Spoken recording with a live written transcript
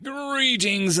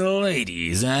Greetings,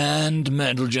 ladies and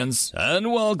gents,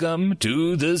 and welcome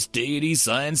to this daily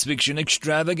science fiction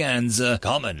extravaganza,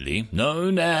 commonly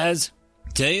known as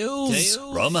Tales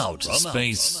from Outer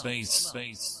Space.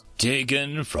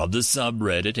 Taken from the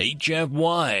subreddit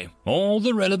HFY. All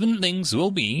the relevant links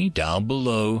will be down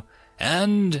below.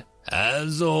 And,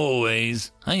 as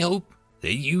always, I hope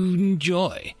that you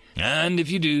enjoy. And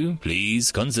if you do,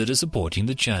 please consider supporting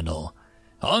the channel.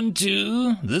 On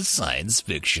to the science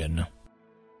fiction.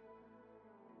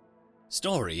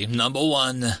 Story number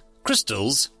 1.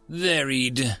 Crystals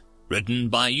Varied. Written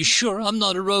by You Sure I'm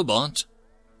Not a Robot?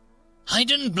 I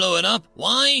didn't blow it up.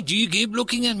 Why do you keep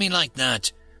looking at me like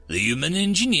that? The human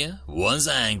engineer was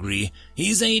angry.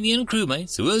 His alien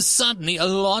crewmates were suddenly a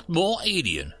lot more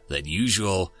alien than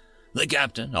usual. The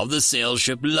captain of the sail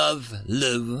ship Love,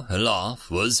 Live, Laugh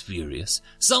was furious.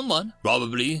 Someone,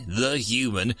 probably the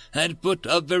human, had put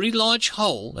a very large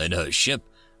hole in her ship,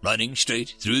 running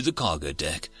straight through the cargo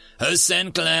deck. Her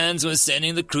sand clans were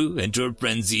sending the crew into a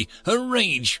frenzy, her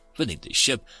rage filling the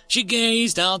ship. She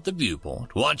gazed out the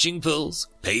viewport, watching pills,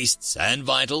 pastes, and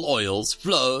vital oils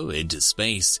flow into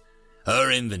space. Her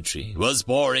inventory was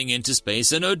pouring into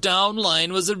space, and her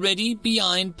downline was already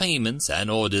behind payments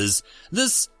and orders.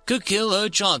 This could kill her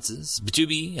chances to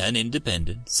be an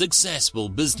independent, successful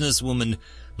businesswoman,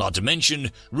 not to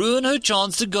mention ruin her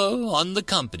chance to go on the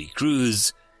company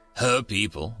cruise. Her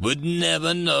people would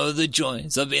never know the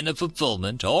joys of inner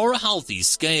fulfillment or healthy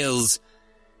scales.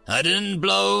 I didn't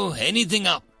blow anything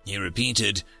up, he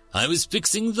repeated. I was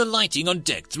fixing the lighting on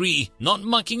Deck 3, not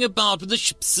mucking about with the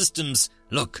ship's systems.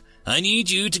 Look, I need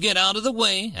you to get out of the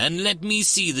way and let me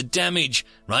see the damage.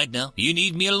 Right now, you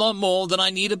need me a lot more than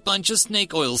I need a bunch of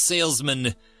snake oil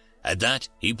salesmen. At that,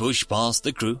 he pushed past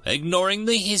the crew, ignoring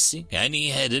the hissing, and he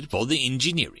headed for the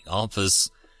engineering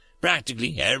office.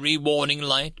 Practically every warning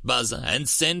light, buzzer, and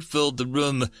scent filled the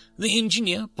room. The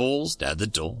engineer paused at the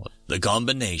door. The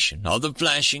combination of the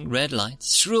flashing red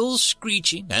lights, shrill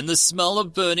screeching, and the smell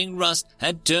of burning rust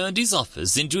had turned his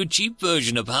office into a cheap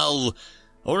version of hell,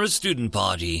 or a student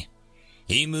party.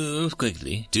 He moved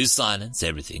quickly to silence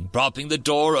everything, propping the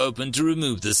door open to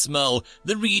remove the smell.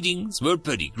 The readings were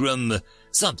pretty grim.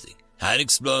 Something had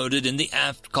exploded in the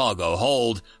aft cargo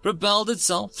hold, propelled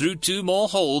itself through 2 more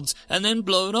holds, and then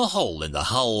blown a hole in the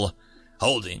hull.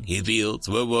 Holding fields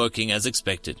were working as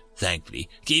expected, thankfully,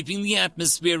 keeping the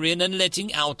atmosphere in and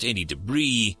letting out any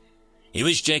debris. He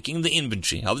was checking the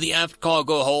inventory of the aft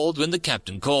cargo hold when the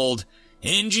captain called.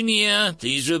 Engineer,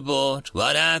 please report.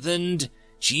 What happened?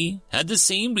 She had the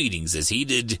same readings as he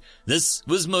did. This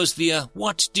was mostly a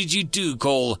what did you do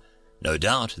call. No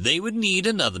doubt they would need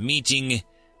another meeting.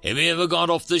 If he ever got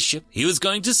off the ship, he was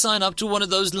going to sign up to one of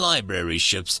those library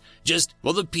ships, just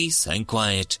for the peace and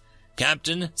quiet.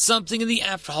 Captain, something in the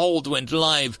aft hold went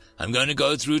live. I'm going to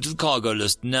go through to the cargo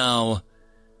list now.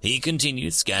 He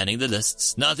continued scanning the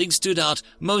lists. Nothing stood out,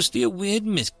 mostly a weird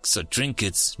mix of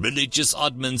trinkets, religious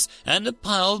oddments, and a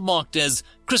pile marked as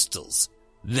crystals.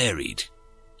 Varied.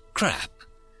 Crap.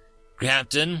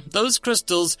 Captain, those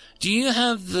crystals, do you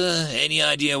have any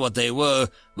idea what they were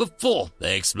before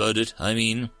they exploded, I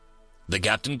mean? The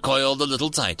captain coiled a little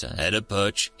tighter at a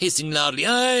perch, hissing loudly,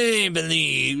 I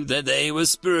believe that they were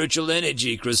spiritual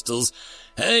energy crystals.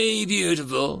 A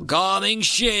beautiful, calming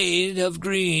shade of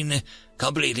green,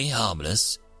 completely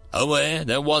harmless. Aware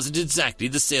that wasn't exactly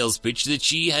the sales pitch that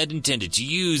she had intended to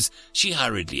use, she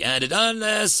hurriedly added,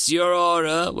 unless your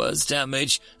aura was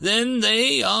damaged, then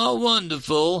they are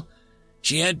wonderful.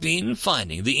 She had been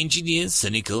finding the engineer's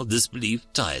cynical disbelief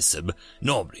tiresome.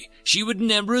 Normally, she would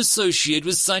never associate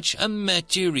with such a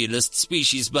materialist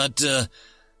species, but,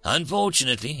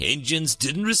 unfortunately, engines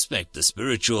didn't respect the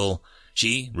spiritual.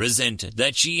 She resented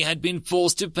that she had been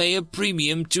forced to pay a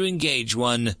premium to engage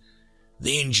one.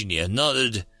 The engineer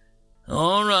nodded.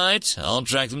 All right, I'll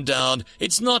track them down.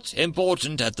 It's not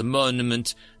important at the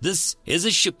moment. This is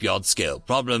a shipyard-scale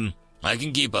problem. I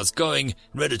can keep us going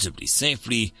relatively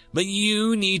safely, but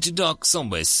you need to dock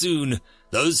somewhere soon.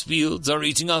 Those fields are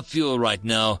eating up fuel right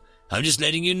now. I'm just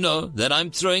letting you know that I'm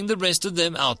throwing the rest of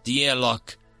them out the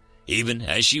airlock. Even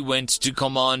as she went to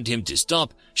command him to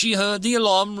stop, she heard the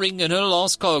alarm ring and her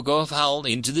last cargo howl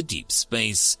into the deep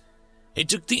space. It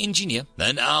took the engineer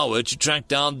an hour to track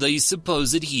down these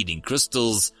supposed heating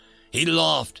crystals. He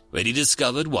laughed when he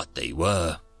discovered what they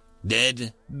were.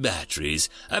 Dead batteries,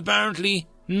 apparently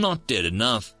not dead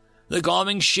enough. The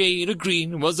calming shade of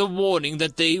green was a warning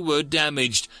that they were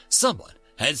damaged. Someone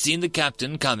had seen the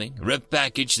captain coming,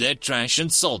 repackaged their trash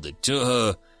and sold it to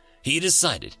her. He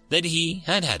decided that he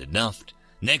had had enough.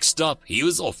 Next stop, he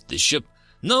was off the ship.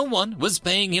 No one was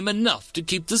paying him enough to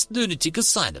keep this lunatic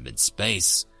asylum in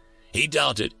space. He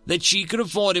doubted that she could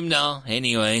afford him now,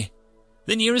 anyway.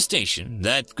 The nearest station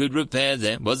that could repair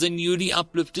them was a newly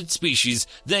uplifted species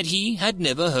that he had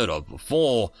never heard of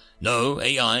before. No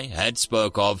AI had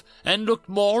spoke of, and looked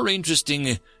more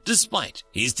interesting. Despite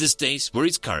his distaste for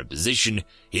his current position,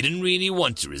 he didn't really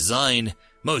want to resign.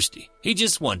 Mostly, he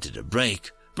just wanted a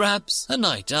break, perhaps a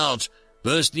night out.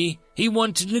 Firstly, he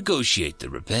wanted to negotiate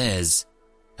the repairs.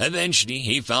 Eventually,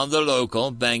 he found the local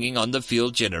banging on the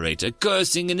field generator,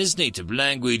 cursing in his native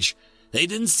language. They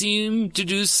didn't seem to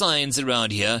do science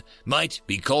around here. Might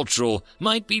be cultural,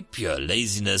 might be pure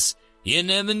laziness. You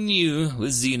never knew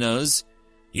with Xenos.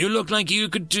 You look like you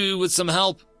could do with some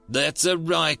help. That's a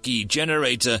Reiki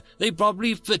generator. They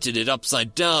probably fitted it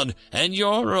upside down, and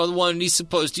you're only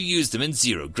supposed to use them in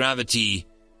zero gravity.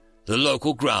 The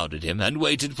local growled at him and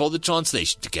waited for the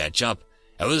translation to catch up.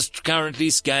 I was currently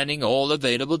scanning all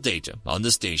available data on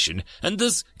the station, and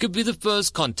this could be the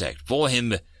first contact for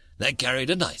him. That carried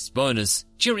a nice bonus,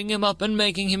 cheering him up and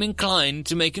making him inclined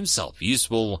to make himself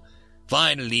useful.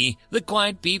 Finally, the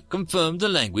quiet beep confirmed the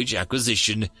language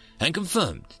acquisition and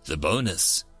confirmed the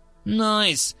bonus.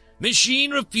 Nice. Machine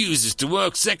refuses to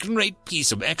work, second-rate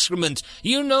piece of excrement.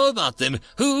 You know about them.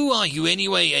 Who are you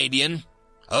anyway, alien?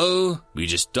 Oh, we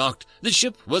just docked. The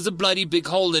ship was a bloody big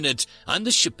hole in it. I'm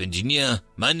the ship engineer.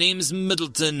 My name's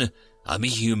Middleton. I'm a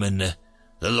human.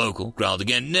 The local growled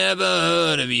again. Never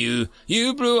heard of you.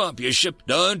 You blew up your ship.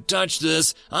 Don't touch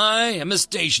this. I am a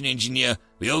station engineer.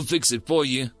 We'll fix it for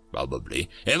you. Probably.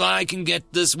 If I can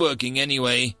get this working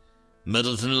anyway.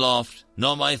 Middleton laughed.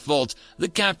 Not my fault. The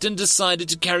captain decided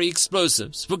to carry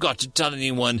explosives. Forgot to tell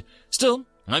anyone. Still,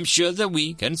 I'm sure that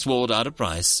we can sort out a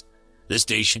price. The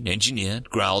station engineer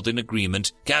growled in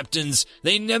agreement. Captains,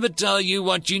 they never tell you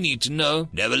what you need to know.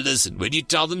 Never listen when you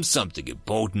tell them something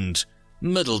important.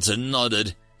 Middleton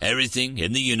nodded. Everything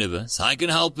in the universe. I can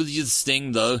help with this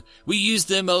thing, though. We use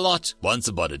them a lot. Once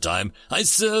upon a time, I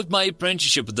served my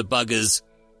apprenticeship with the buggers.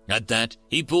 At that,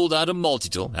 he pulled out a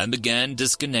multi-tool and began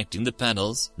disconnecting the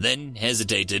panels, then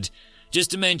hesitated.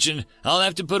 Just to mention, I'll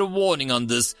have to put a warning on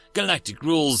this. Galactic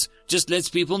rules. Just lets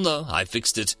people know I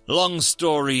fixed it. Long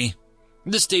story.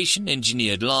 The station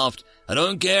engineer laughed. I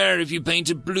don't care if you paint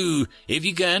it blue, if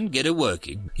you can get it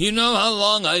working. You know how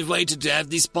long I've waited to have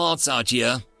these parts out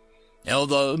here.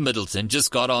 Although Middleton just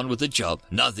got on with the job,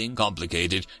 nothing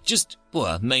complicated, just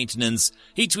poor maintenance.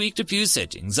 He tweaked a few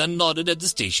settings and nodded at the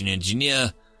station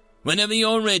engineer. Whenever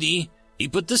you're ready, he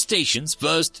put the station's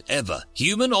first ever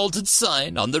human-altered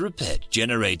sign on the repaired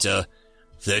generator.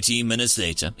 13 minutes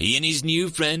later, he and his new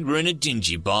friend were in a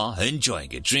dingy bar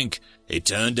enjoying a drink. It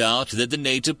turned out that the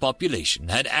native population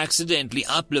had accidentally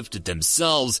uplifted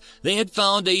themselves. They had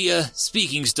found a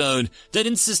speaking stone that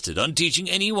insisted on teaching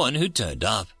anyone who turned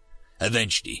up.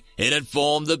 Eventually, it had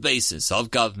formed the basis of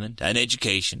government and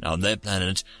education on their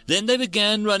planet. Then they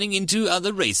began running into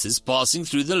other races passing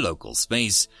through the local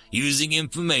space. Using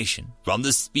information from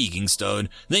the speaking stone,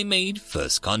 they made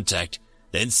first contact,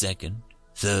 then second,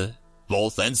 third,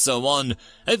 fourth, and so on.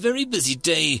 A very busy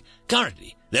day.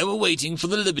 Currently, they were waiting for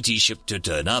the Liberty ship to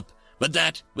turn up, but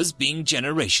that was being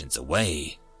generations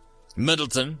away.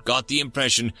 Middleton got the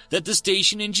impression that the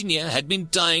station engineer had been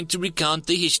dying to recount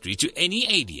the history to any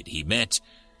idiot he met.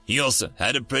 He also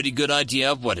had a pretty good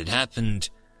idea of what had happened.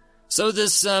 So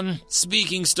this,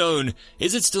 speaking stone,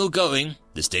 is it still going?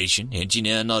 The station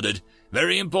engineer nodded.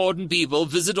 Very important people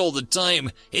visit all the time.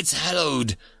 It's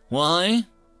hallowed. Why?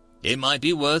 It might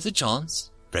be worth a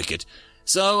chance. Prickett.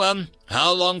 So,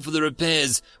 how long for the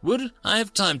repairs? Would I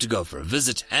have time to go for a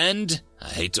visit? And, I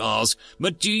hate to ask,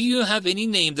 but do you have any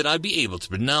name that I'd be able to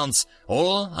pronounce?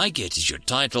 All I get is your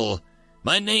title.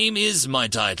 My name is my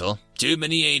title. Too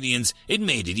many aliens. It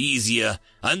made it easier.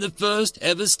 I'm the first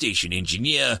ever station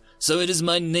engineer, so it is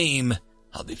my name.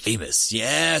 I'll be famous.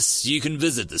 Yes, you can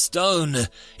visit the stone.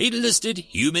 It listed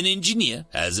human engineer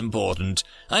as important.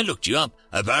 I looked you up.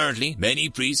 Apparently, many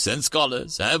priests and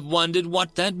scholars have wondered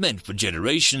what that meant for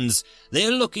generations. They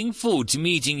are looking forward to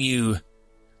meeting you.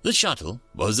 The shuttle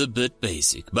was a bit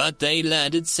basic, but they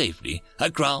landed safely.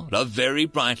 A crowd of very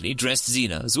brightly dressed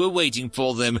Xenos were waiting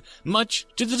for them, much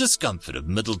to the discomfort of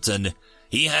Middleton.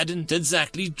 He hadn't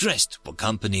exactly dressed for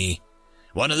company.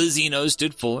 One of the Xenos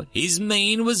stood forward. His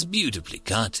mane was beautifully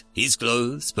cut, his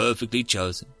clothes perfectly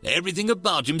chosen. Everything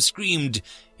about him screamed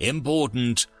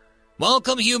important.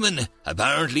 Welcome, human.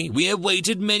 Apparently, we have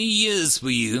waited many years for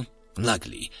you.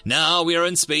 Luckily, now we are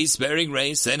in space-faring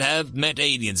race and have met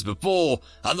aliens before.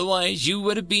 Otherwise, you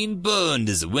would have been burned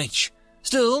as a witch.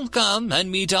 Still, come and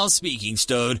meet our speaking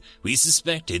stone. We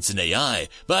suspect it's an AI,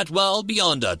 but well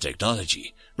beyond our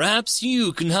technology. Perhaps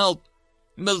you can help.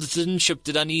 Middleton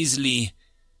shifted uneasily.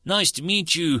 Nice to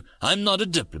meet you. I'm not a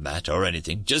diplomat or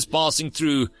anything, just passing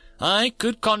through. I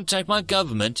could contact my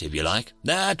government, if you like.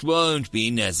 That won't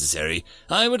be necessary.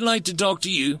 I would like to talk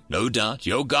to you. No doubt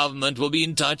your government will be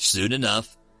in touch soon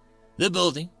enough. The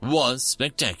building was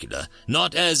spectacular.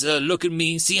 Not as a look at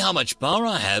me, see how much power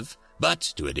I have, but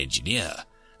to an engineer.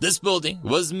 This building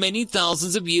was many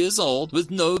thousands of years old with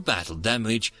no battle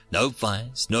damage, no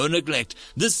fires, no neglect.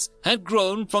 This had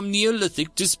grown from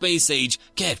Neolithic to Space Age,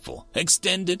 cared for,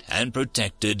 extended, and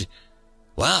protected.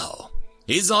 Wow!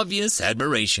 His obvious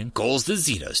admiration caused the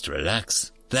Xenos to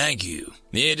relax. Thank you.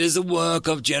 It is a work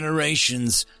of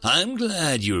generations. I'm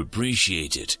glad you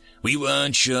appreciate it. We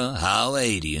weren't sure how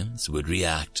aliens would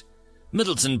react.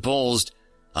 Middleton paused.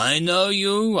 I know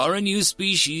you are a new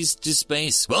species to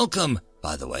space. Welcome,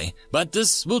 by the way, but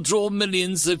this will draw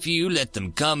millions if you let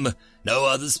them come. No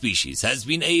other species has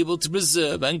been able to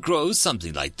preserve and grow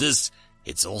something like this.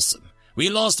 It's awesome. We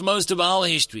lost most of our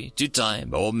history to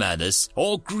time or madness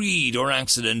or greed or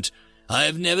accident. I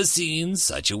have never seen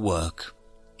such a work.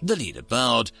 The leader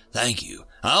bowed. Thank you.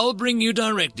 I'll bring you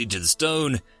directly to the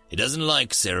stone. He doesn't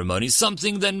like ceremony,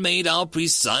 something that made our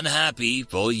priests unhappy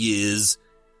for years.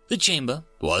 The chamber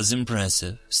was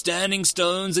impressive. Standing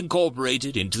stones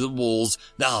incorporated into the walls,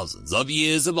 thousands of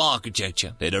years of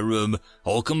architecture in a room,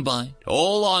 all combined,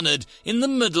 all honored. In the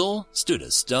middle stood a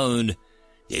stone.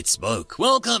 It spoke.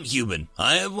 Welcome, human.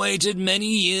 I have waited many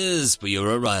years for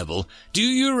your arrival. Do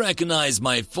you recognize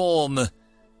my form?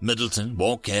 Middleton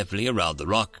walked carefully around the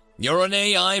rock. You're an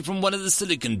AI from one of the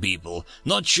Silicon people.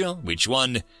 Not sure which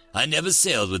one. I never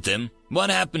sailed with them. What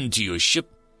happened to your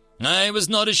ship? I was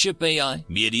not a ship AI,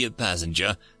 merely a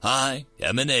passenger. I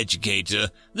am an educator.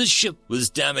 The ship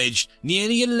was damaged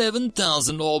nearly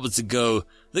 11,000 orbits ago.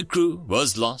 The crew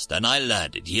was lost and I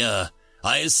landed here.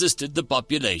 I assisted the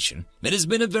population. It has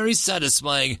been a very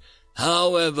satisfying.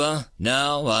 However,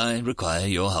 now I require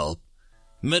your help.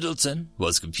 Middleton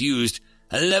was confused.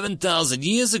 11,000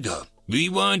 years ago. We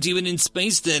weren't even in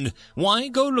space then. Why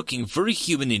go looking for a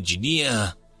human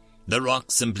engineer? The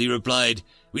rock simply replied,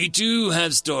 We too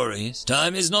have stories.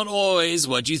 Time is not always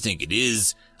what you think it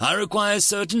is. I require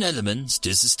certain elements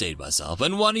to sustain myself,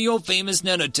 and one of your famous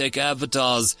nanotech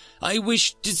avatars. I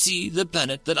wish to see the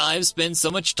planet that I have spent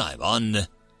so much time on.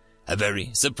 A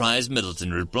very surprised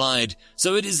Middleton replied,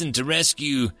 So it isn't to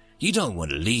rescue. You don't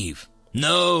want to leave.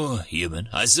 No, human,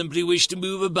 I simply wish to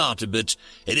move about a bit.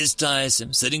 It is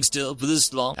tiresome sitting still for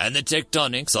this long, and the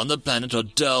tectonics on the planet are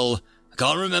dull. I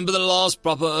can't remember the last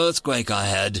proper earthquake I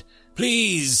had.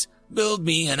 Please, build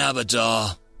me an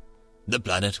avatar. The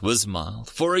planet was mild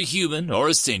for a human or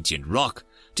a sentient rock.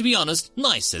 To be honest,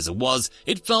 nice as it was,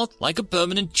 it felt like a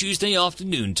permanent Tuesday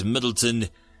afternoon to Middleton.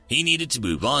 He needed to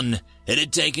move on. It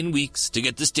had taken weeks to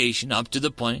get the station up to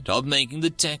the point of making the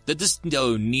tech that the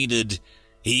stone needed.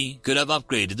 He could have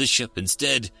upgraded the ship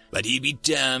instead, but he'd be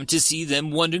damned to see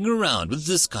them wandering around with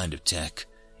this kind of tech.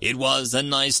 It was a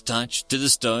nice touch till the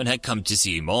stone had come to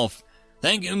see him off.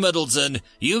 Thank you, Middleton.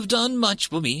 You've done much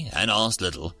for me and asked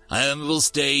little. I will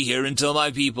stay here until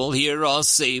my people here are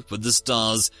safe with the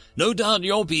stars. No doubt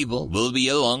your people will be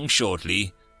along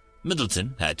shortly.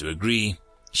 Middleton had to agree.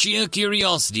 Sheer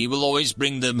curiosity will always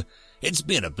bring them. It's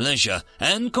been a pleasure,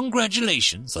 and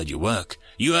congratulations on your work.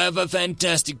 You have a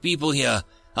fantastic people here.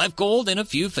 I've called in a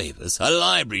few favors. A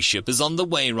library ship is on the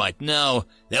way right now.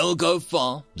 They'll go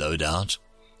far, no doubt.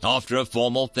 After a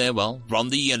formal farewell from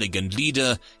the elegant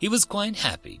leader, he was quite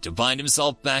happy to find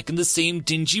himself back in the same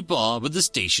dingy bar with the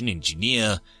station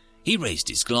engineer. He raised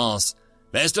his glass.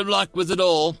 Best of luck with it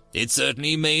all. It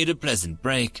certainly made a pleasant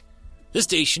break. The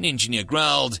station engineer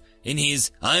growled in his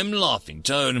I'm laughing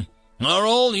tone. Are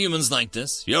all humans like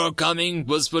this? Your coming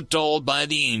was foretold by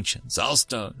the ancients. Our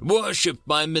stone, worshipped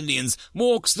by millions,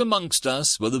 walks amongst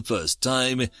us for the first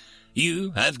time.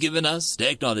 You have given us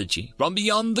technology from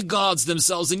beyond the gods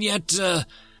themselves, and yet,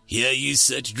 here you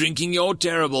sit drinking your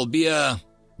terrible beer.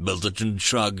 Middleton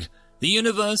shrugged. The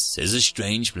universe is a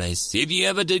strange place. If you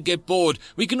ever did get bored,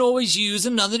 we can always use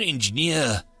another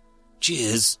engineer.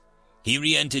 Cheers. He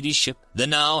re-entered his ship, the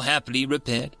now happily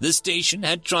repaired. The station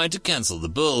had tried to cancel the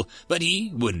bill, but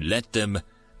he wouldn't let them.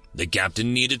 The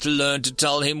captain needed to learn to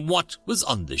tell him what was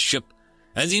on the ship.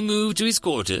 As he moved to his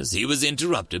quarters, he was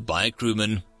interrupted by a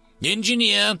crewman.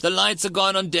 Engineer, the lights are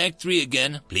gone on deck 3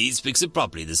 again. Please fix it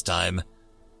properly this time.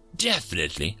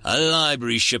 Definitely a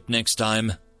library ship next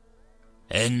time.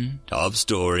 End of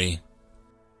story.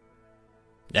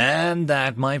 And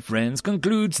that, my friends,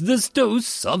 concludes this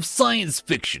dose of science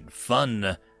fiction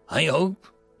fun. I hope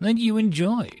that you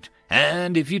enjoyed.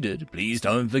 And if you did, please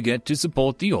don't forget to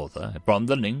support the author from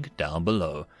the link down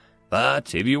below.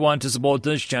 But if you want to support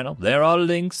this channel, there are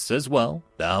links as well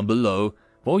down below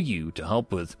for you to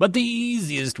help with. But the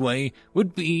easiest way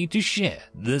would be to share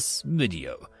this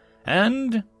video.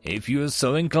 And if you are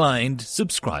so inclined,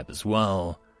 subscribe as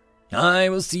well. I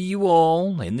will see you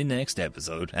all in the next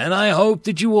episode, and I hope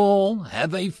that you all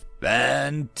have a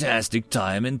fantastic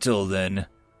time until then.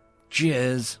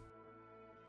 Cheers.